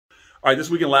All right,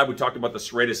 this week in lab, we talked about the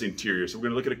serratus anterior. So we're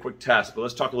going to look at a quick test, but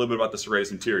let's talk a little bit about the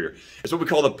serratus anterior. It's what we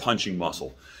call the punching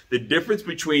muscle. The difference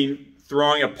between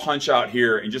throwing a punch out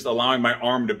here and just allowing my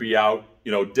arm to be out,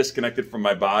 disconnected from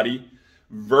my body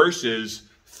versus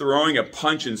throwing a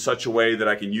punch in such a way that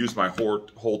I can use my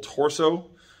whole torso,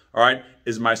 all right,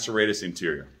 is my serratus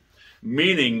anterior.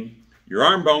 Meaning your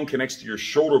arm bone connects to your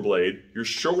shoulder blade. Your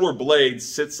shoulder blade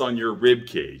sits on your rib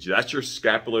cage. That's your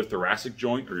scapular-thoracic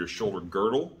joint or your shoulder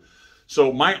girdle.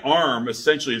 So my arm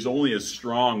essentially is only as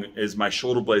strong as my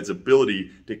shoulder blade's ability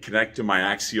to connect to my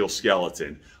axial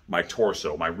skeleton, my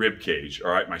torso, my rib cage,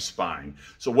 all right, my spine.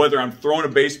 So whether I'm throwing a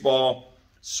baseball,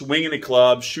 swinging a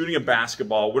club, shooting a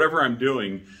basketball, whatever I'm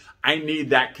doing, I need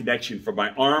that connection from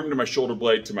my arm to my shoulder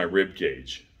blade to my rib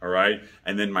cage, all right,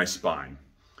 and then my spine.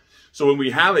 So when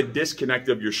we have a disconnect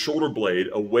of your shoulder blade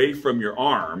away from your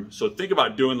arm, so think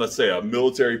about doing, let's say, a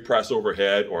military press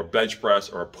overhead or a bench press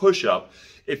or a push-up.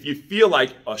 If you feel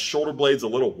like a shoulder blade's a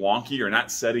little wonky or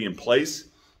not setting in place,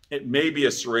 it may be a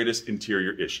serratus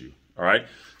anterior issue, all right?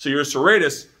 So your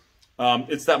serratus,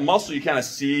 it's that muscle you kind of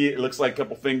see. It looks like a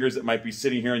couple fingers that might be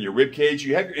sitting here in your rib cage.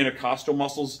 You have your intercostal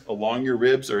muscles along your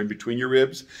ribs or in between your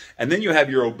ribs, and then you have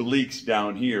your obliques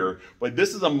down here. But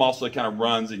this is a muscle that kind of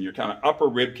runs in your kind of upper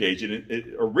rib cage, and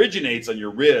it originates on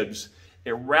your ribs.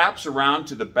 It wraps around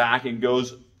to the back and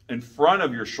goes in front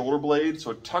of your shoulder blade.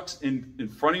 So it tucks in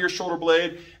front of your shoulder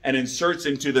blade and inserts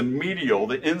into the medial,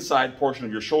 the inside portion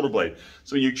of your shoulder blade.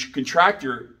 So when you contract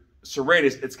your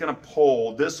serratus, it's going to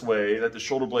pull this way that the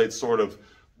shoulder blades sort of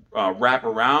wrap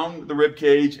around the rib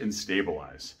cage and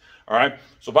stabilize. All right.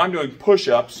 So if I'm doing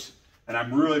push-ups and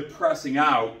I'm really pressing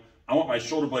out, I want my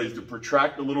shoulder blades to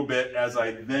protract a little bit as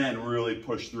I then really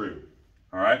push through.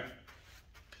 All right.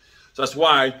 So that's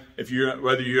why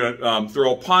whether you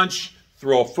throw a punch,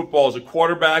 throw a football as a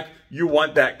quarterback, you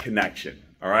want that connection.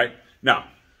 All right. Now,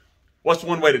 what's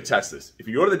one way to test this? If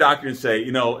you go to the doctor and say,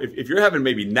 if you're having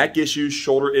maybe neck issues,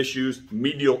 shoulder issues,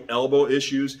 medial elbow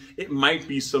issues, it might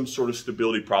be some sort of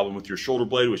stability problem with your shoulder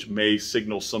blade, which may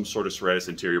signal some sort of serratus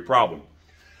anterior problem.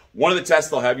 One of the tests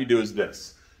they'll have you do is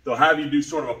this. They'll have you do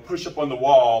sort of a push-up on the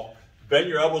wall, bend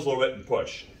your elbows a little bit and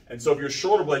push. And so if your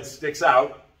shoulder blade sticks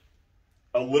out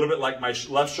a little bit like my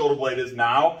left shoulder blade is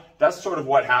now, that's sort of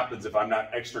what happens if I'm not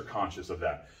extra conscious of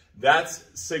that. That's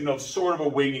signals sort of a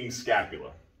winging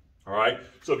scapula. All right,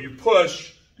 so if you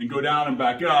push and go down and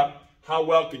back up, how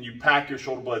well can you pack your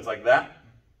shoulder blades like that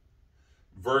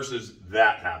versus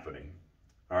that happening?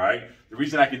 All right, the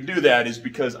reason I can do that is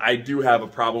because I do have a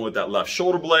problem with that left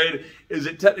shoulder blade. Is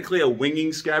it technically a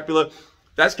winging scapula?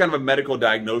 That's kind of a medical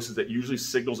diagnosis that usually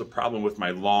signals a problem with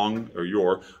my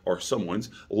someone's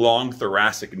long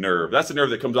thoracic nerve. That's the nerve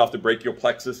that comes off the brachial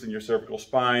plexus in your cervical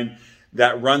spine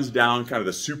that runs down kind of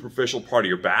the superficial part of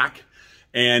your back.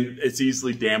 And it's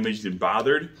easily damaged and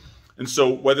bothered. And so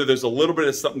whether there's a little bit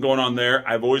of something going on there,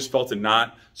 I've always felt a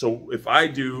knot. So if I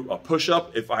do a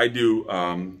push-up, if I do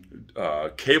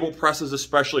cable presses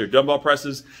especially, or dumbbell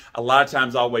presses, a lot of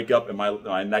times I'll wake up and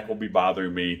my neck will be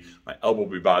bothering me, my elbow will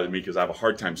be bothering me because I have a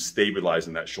hard time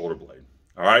stabilizing that shoulder blade.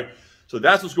 All right? So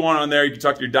that's what's going on there. You can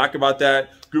talk to your doc about that.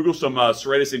 Google some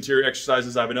serratus anterior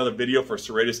exercises. I have another video for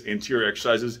serratus anterior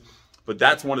exercises. But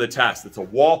that's one of the tests. It's a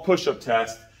wall push-up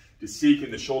test to see can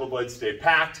the shoulder blades stay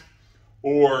packed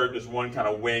or does one kind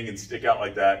of wing and stick out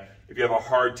like that if you have a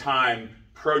hard time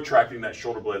protracting that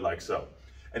shoulder blade like so.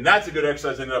 And that's a good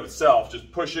exercise in and of itself,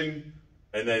 just pushing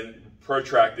and then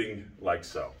protracting like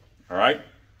so. All right?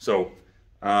 So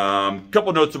a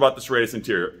couple notes about the serratus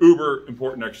anterior. Uber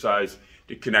important exercise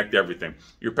to connect everything.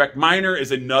 Your pec minor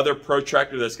is another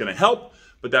protractor that's going to help.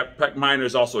 But that pec minor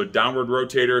is also a downward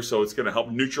rotator, so it's going to help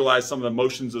neutralize some of the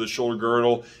motions of the shoulder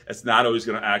girdle. It's not always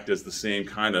going to act as the same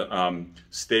kind of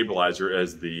stabilizer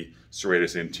as the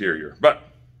serratus anterior. But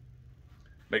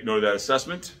make note of that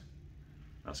assessment.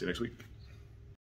 I'll see you next week.